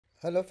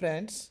Hello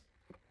friends,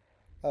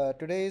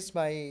 today is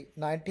my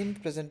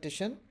 19th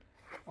presentation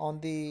on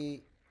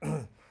the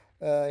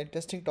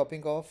interesting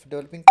topic of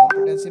developing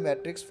competency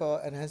metrics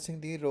for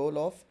enhancing the role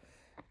of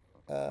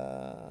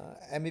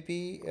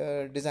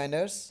MEP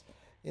designers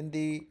in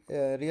the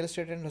real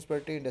estate and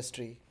hospitality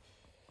industry.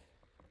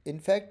 In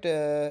fact,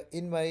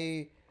 in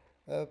my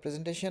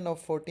presentation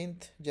of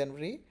 14th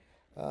January,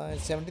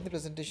 17th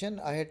presentation,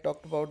 I had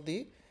talked about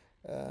the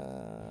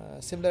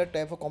similar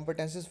type of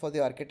competencies for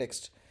the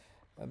architects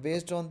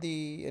based on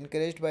the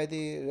encouraged by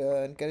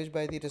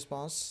the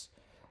response.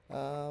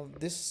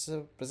 This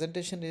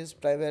presentation is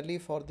primarily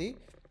for the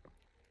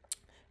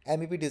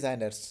MEP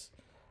designers,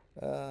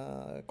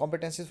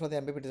 competencies for the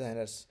MEP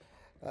designers.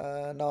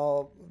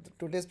 Now,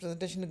 today's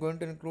presentation is going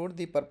to include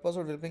the purpose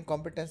of developing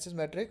competencies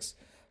matrix,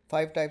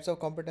 5 types of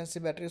competency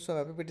matrix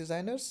for MEP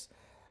designers,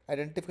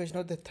 identification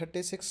of the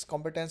 36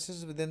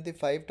 competencies within the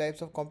 5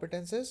 types of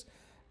competencies,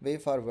 way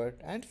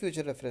forward, and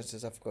future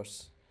references, of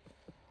course.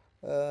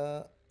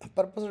 Uh,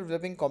 Purpose of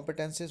developing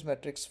competencies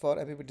matrix for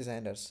MEP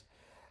designers.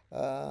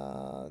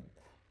 Uh,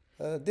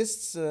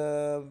 this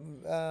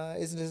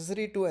is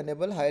necessary to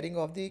enable hiring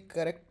of the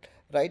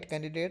right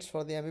candidates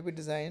for the MEP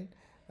design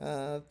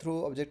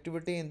through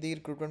objectivity in the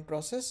recruitment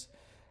process,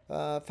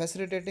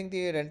 facilitating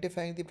the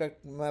identifying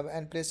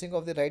and placing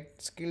of the right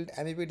skilled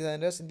MEP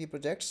designers in the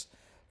projects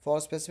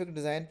for specific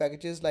design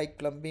packages like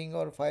plumbing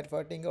or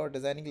firefighting or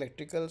designing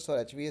electricals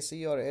or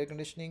HVAC or air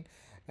conditioning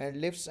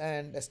and lifts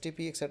and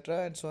STP,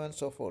 etc., and so on and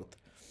so forth.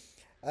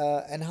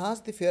 Enhance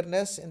the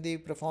fairness in the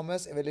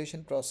performance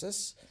evaluation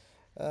process,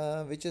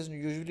 which is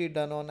usually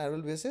done on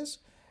annual basis.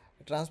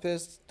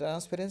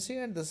 Transparency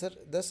and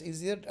thus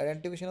easier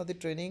identification of the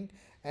training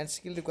and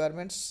skill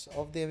requirements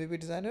of the MVP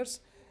designers,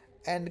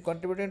 and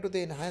contributing to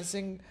the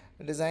enhancing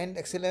design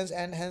excellence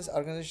and hence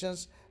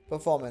organization's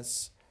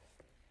performance.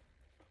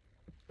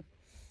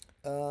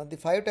 The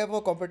 5 type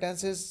of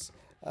competencies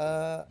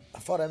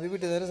for MVP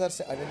designers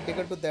are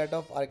identical to that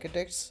of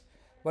architects,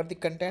 but the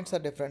contents are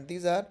different.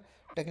 These are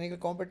technical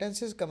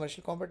competencies,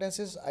 commercial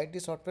competencies,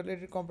 IT software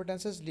related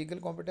competencies, legal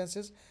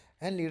competencies,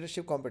 and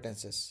leadership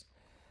competencies.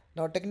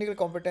 Now, technical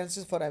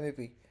competencies for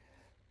MEP.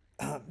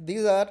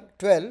 These are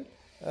 12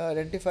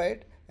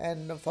 identified,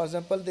 and for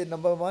example, the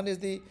number one is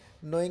the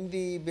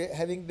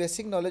having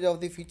basic knowledge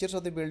of the features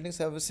of the building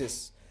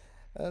services,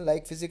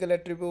 like physical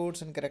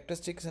attributes and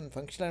characteristics and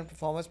functional and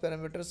performance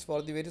parameters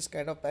for the various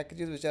kind of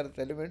packages which are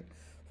relevant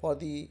for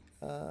the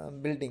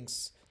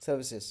buildings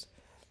services.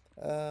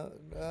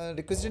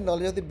 Requisite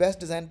knowledge of the best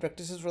design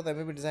practices for the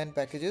MEP design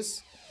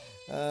packages,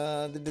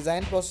 the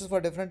design process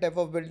for different type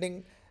of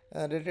building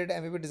related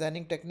MEP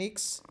designing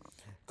techniques,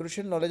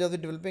 crucial knowledge of the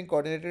developing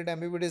coordinated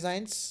MEP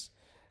designs,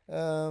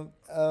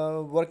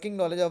 working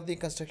knowledge of the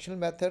construction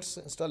methods,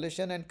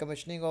 installation and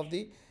commissioning of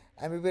the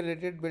MEP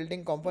related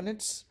building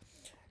components,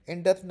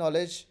 in-depth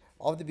knowledge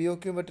of the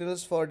BOQ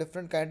materials for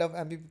different kind of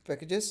MEP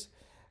packages,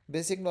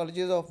 basic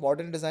knowledges of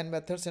modern design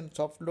methods and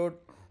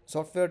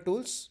software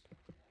tools,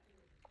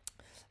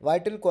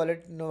 vital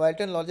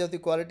knowledge of the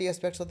quality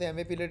aspects of the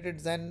MEP related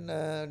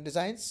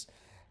designs,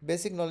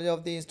 basic knowledge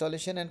of the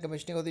installation and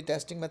commissioning of the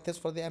testing methods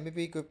for the MEP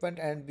equipment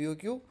and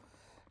BOQ,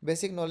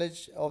 basic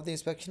knowledge of the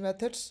inspection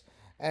methods,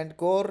 and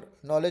core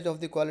knowledge of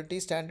the quality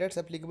standards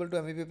applicable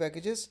to MEP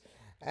packages,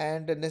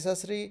 and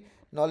necessary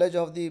knowledge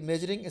of the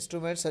measuring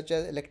instruments such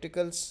as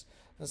electricals,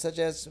 such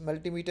as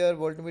multimeter,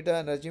 voltmeter,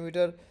 energy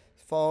meter,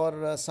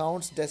 for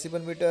sounds,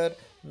 decibel meter,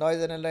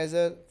 noise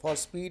analyzer, for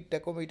speed,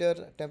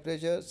 tachometer,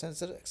 temperature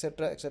sensor,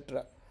 etc.,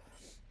 etc.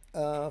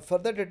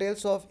 Further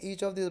details of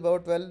each of these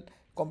about 12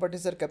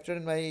 competencies are captured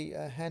in my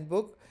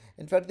handbook.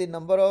 In fact, the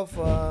number of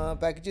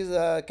packages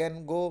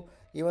can go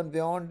even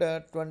beyond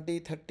 20,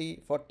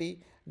 30,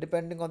 40,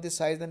 depending on the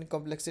size and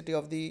complexity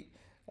of the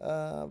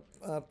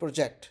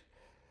project,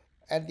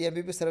 and the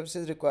MVP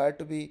services required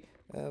to be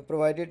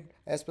provided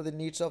as per the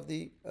needs of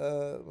the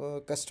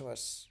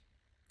customers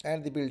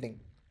and the building.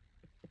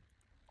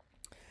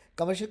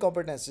 Commercial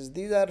competencies.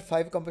 These are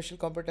 5 commercial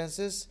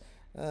competencies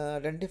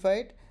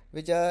identified,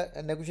 which are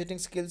negotiating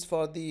skills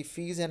for the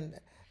fees and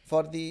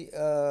for the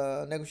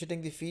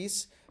negotiating the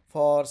fees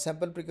for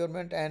sample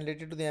procurement and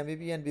related to the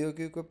MVP and BOQ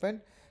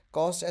equipment,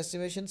 cost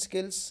estimation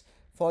skills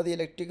for the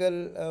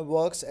electrical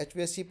works,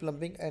 HVAC,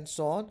 plumbing, and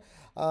so on.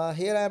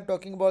 Here I am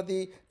talking about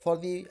the for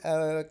the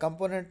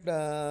component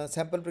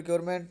sample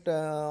procurement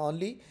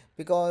only,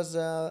 because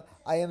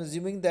I am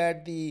assuming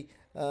that the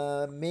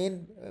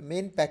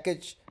main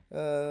package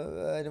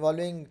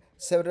involving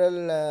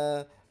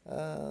several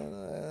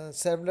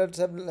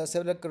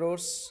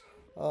crores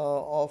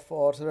of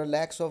or several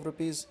lakhs of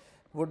rupees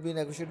would be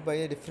negotiated by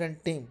a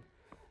different team,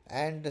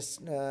 and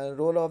the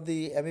role of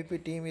the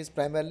MEP team is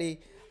primarily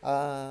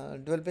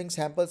developing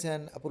samples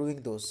and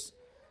approving those.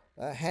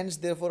 Hence,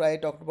 therefore, I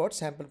talked about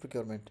sample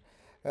procurement.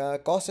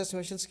 Cost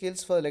estimation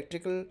skills for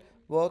electrical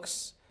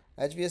works,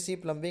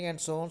 HVAC, plumbing, and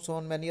so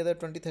on, many other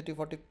 20, 30,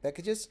 40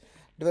 packages.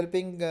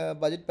 Developing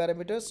budget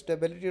parameters, the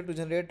ability to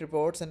generate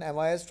reports and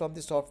MIS from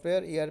the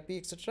software, ERP,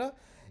 etc.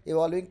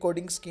 Evolving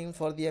coding scheme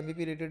for the MVP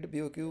related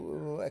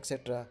BOQ,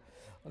 etc.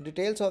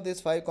 Details of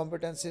these 5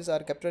 competencies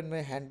are captured in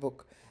my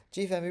handbook.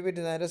 Chief MEP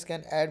designers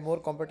can add more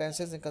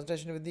competencies in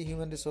consultation with the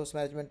human resource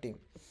management team.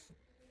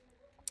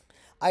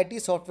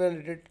 IT software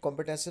related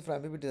competencies for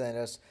MVP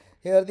designers.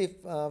 Here,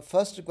 the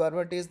first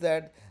requirement is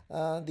that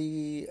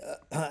the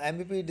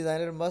MVP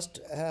designer must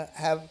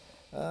have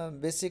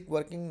basic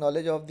working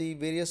knowledge of the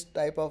various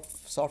type of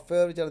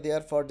software which are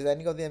there for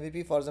designing of the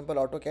MVP. For example,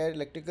 AutoCAD,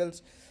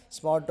 Electricals,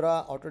 Smart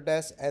Draw,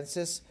 Autodesk,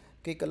 ANSYS,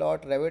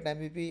 Kikalot, Revit,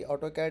 MVP,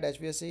 AutoCAD,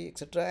 HVAC,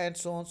 etc., and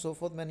so on so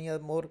forth. Many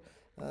other more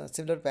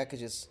similar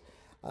packages.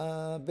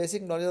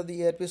 Basic knowledge of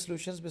the ERP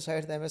solutions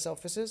besides the MS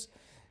Offices,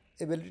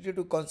 ability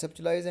to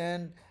conceptualize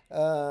and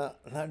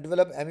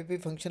develop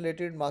MEP function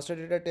related master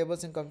data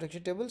tables and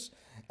configuration tables,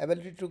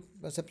 ability to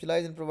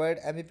conceptualize and provide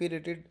MEP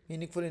related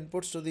meaningful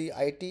inputs to the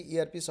IT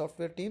ERP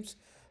software teams.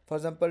 For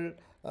example,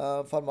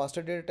 for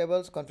master data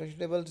tables, configuration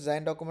tables,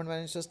 design document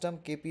management system,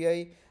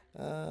 KPI,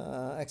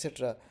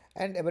 etc.,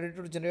 and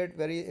ability to generate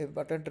very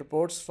important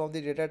reports from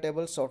the data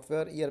table,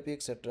 software, ERP,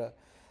 etc.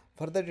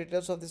 Further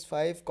details of these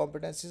 5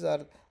 competencies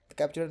are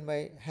captured in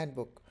my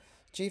handbook.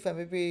 Chief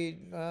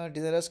MEP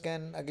designers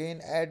can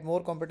again add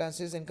more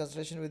competencies in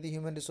consultation with the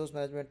human resource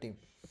management team.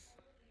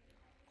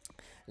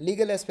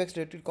 Legal aspects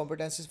related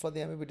competencies for the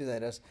MEP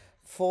designers.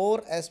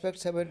 4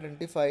 aspects have been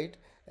identified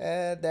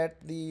that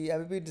the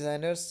MEP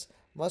designers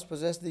must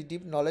possess the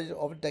deep knowledge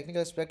of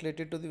technical aspect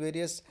related to the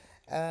various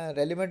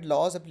relevant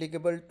laws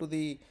applicable to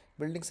the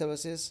building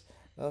services.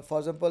 For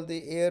example,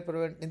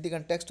 in the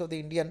context of the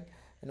Indian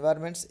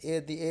environments,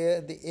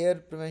 the Air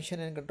Prevention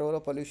and Control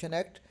of Pollution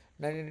Act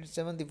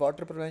 1987, the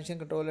Water Prevention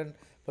Control and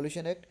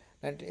Pollution Act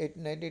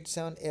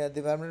 1987, the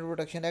Environmental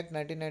Protection Act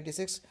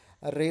 1996,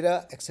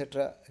 RERA,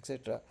 etc.,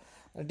 etc.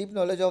 Deep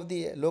knowledge of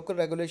the local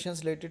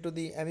regulations related to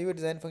the MEP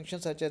design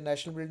functions such as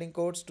National Building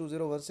Codes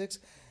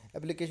 2016,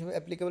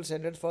 applicable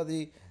standards for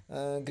the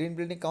Green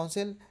Building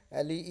Council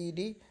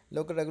LEED,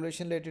 local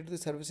regulation related to the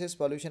services,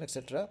 pollution,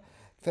 etc.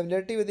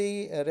 Familiarity with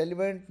the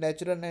relevant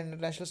natural and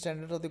international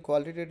standards of the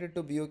quality related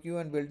to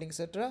BOQ and building,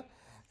 etc.,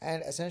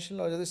 and essential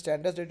knowledge of the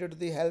standards related to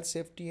the health,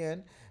 safety,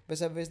 and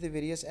besides the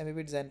various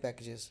MEP design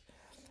packages.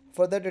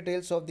 Further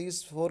details of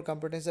these 4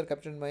 competencies are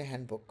captured in my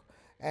handbook,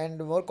 and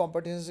more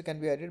competencies can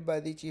be added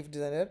by the chief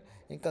designer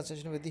in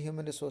consultation with the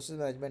human resources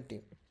management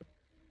team.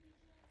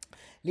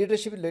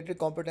 Leadership related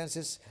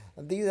competencies,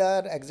 these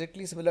are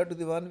exactly similar to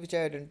the one which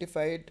I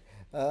identified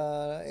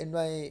in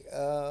my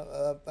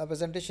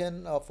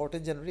presentation of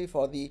 14th January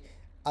for the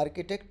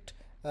architect,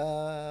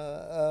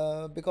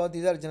 because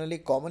these are generally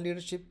common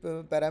leadership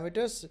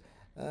parameters,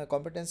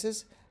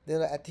 competencies.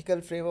 There are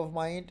ethical frame of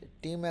mind,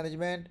 team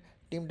management,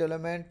 team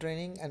development,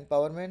 training,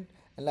 empowerment,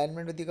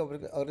 alignment with the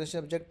organization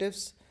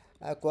objectives,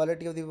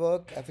 quality of the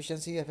work,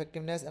 efficiency,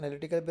 effectiveness,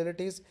 analytical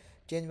abilities,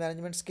 change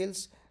management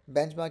skills,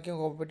 benchmarking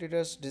of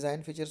competitors,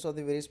 design features of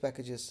the various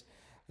packages.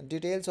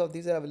 Details of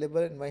these are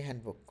available in my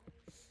handbook.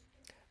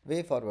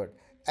 Way forward.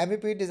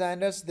 MEP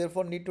designers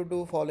therefore need to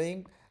do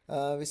following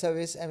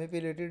vis-a-vis MEP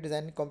related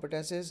design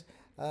competencies,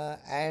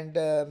 and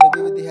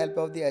maybe with the help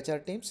of the HR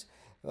teams.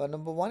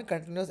 Number one,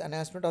 continuous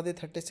enhancement of the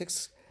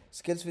 36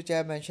 skills which I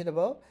have mentioned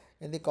above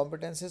in the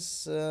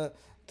competencies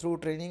through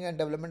training and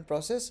development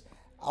process.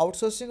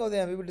 Outsourcing of the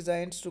MEP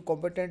designs to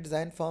competent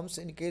design firms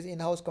in case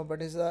in-house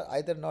competencies are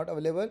either not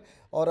available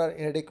or are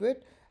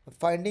inadequate.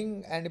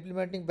 Finding and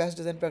implementing best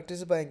design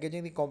practices by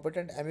engaging the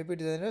competent MEP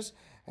designers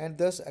and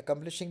thus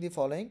accomplishing the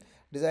following: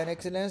 design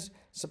excellence,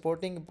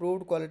 supporting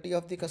improved quality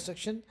of the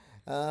construction,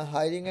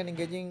 hiring and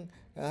engaging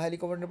highly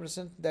competent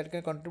persons that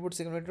can contribute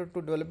significantly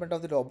to development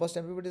of the robust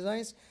MEP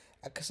designs,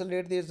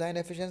 accelerate the design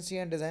efficiency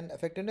and design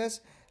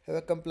effectiveness,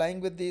 complying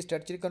with the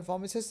statutory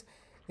conformances,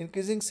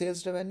 increasing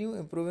sales revenue,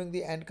 improving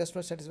the end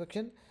customer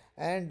satisfaction,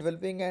 and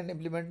developing and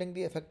implementing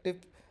the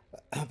effective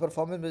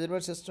performance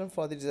measurement system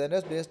for the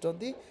designers based on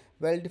the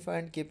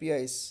well-defined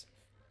KPIs.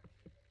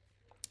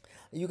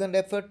 You can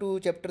refer to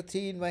chapter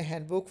 3 in my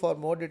handbook for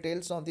more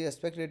details on the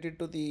aspect related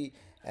to the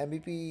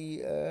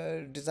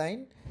MEP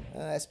design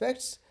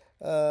aspects.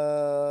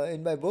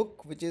 In my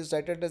book, which is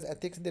titled as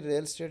Ethics in the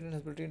Real Estate and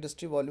Hospitality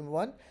Industry, Volume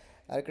 1,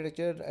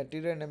 Architecture,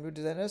 Interior and MEP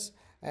Designers.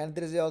 And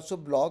there is also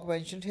blog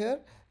mentioned here,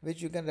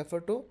 which you can refer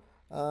to.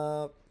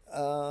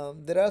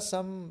 There are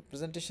some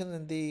presentations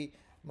in the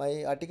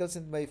my articles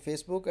in my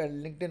Facebook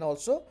and LinkedIn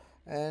also,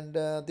 and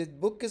this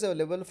book is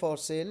available for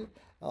sale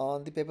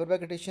on the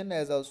paperback edition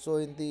as also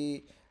in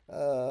the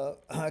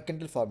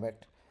Kindle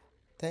format.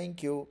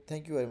 Thank you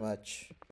very much.